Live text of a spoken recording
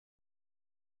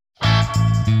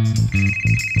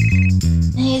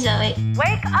Hey, Zoe.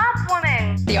 Wake up,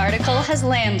 woman! The article has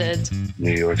landed.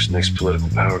 New York's next political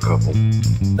power couple.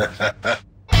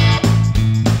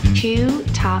 2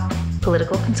 top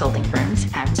political consulting firms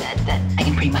have said that I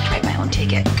can pretty much write my own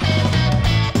ticket.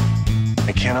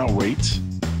 I cannot wait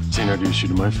to introduce you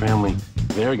to my family.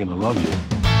 They're gonna love you.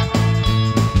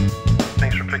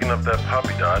 Thanks for picking up that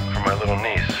poppy dot for my little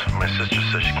niece. My sister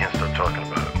says she can't stop talking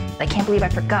about it. I can't believe I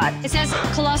forgot. It says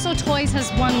Colosso Toys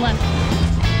has 1 left.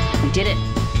 We did it.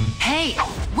 Hey,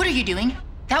 what are you doing?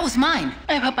 That was mine.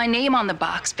 I put my name on the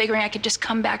box, figuring I could just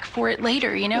come back for it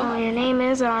later, you know? Well, your name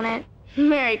is on it.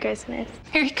 Merry Christmas.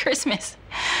 Merry Christmas.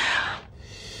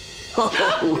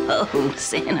 Oh,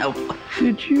 Santa.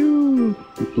 Did you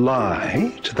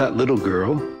lie to that little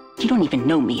girl? You don't even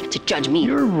know me to judge me.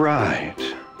 You're right.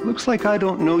 Looks like I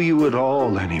don't know you at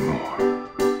all anymore.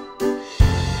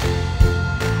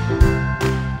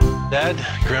 Dad,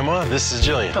 Grandma, this is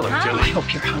Jillian. Hello, I Jillian.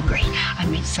 hope you're hungry. I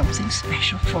made something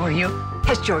special for you.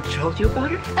 Has George told you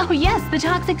about it? Oh, yes, the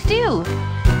Toxic Stew.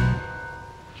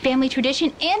 Family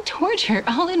tradition and torture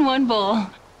all in one bowl.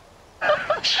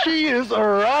 She is a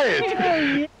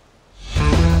riot.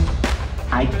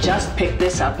 I just picked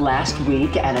this up last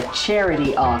week at a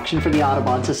charity auction for the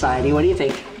Audubon Society. What do you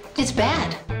think? It's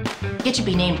bad. It should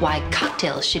be named Why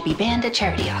Cocktails Should Be Banned at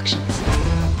Charity Auctions.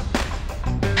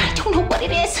 I don't know what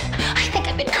it is. I think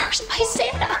I've been cursed by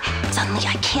Santa. Suddenly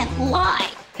I can't lie.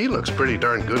 He looks pretty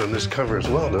darn good on this cover as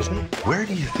well, doesn't he? Where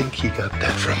do you think he got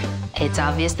that from? It's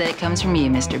obvious that it comes from you,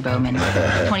 Mr. Bowman.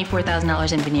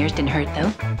 $24,000 in veneers didn't hurt,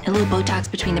 though. A little Botox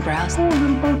between the brows. Oh, a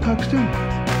little Botox, too.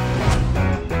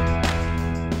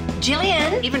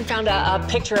 Jillian even found a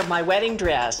picture of my wedding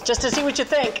dress, just to see what you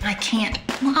think. I can't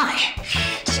lie.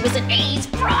 She was an A's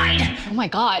bride. Oh my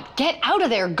God, get out of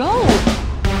there, go!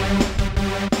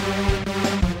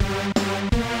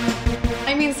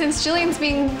 I mean, since Jillian's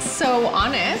being so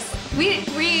honest, we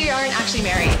aren't actually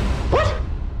married. What?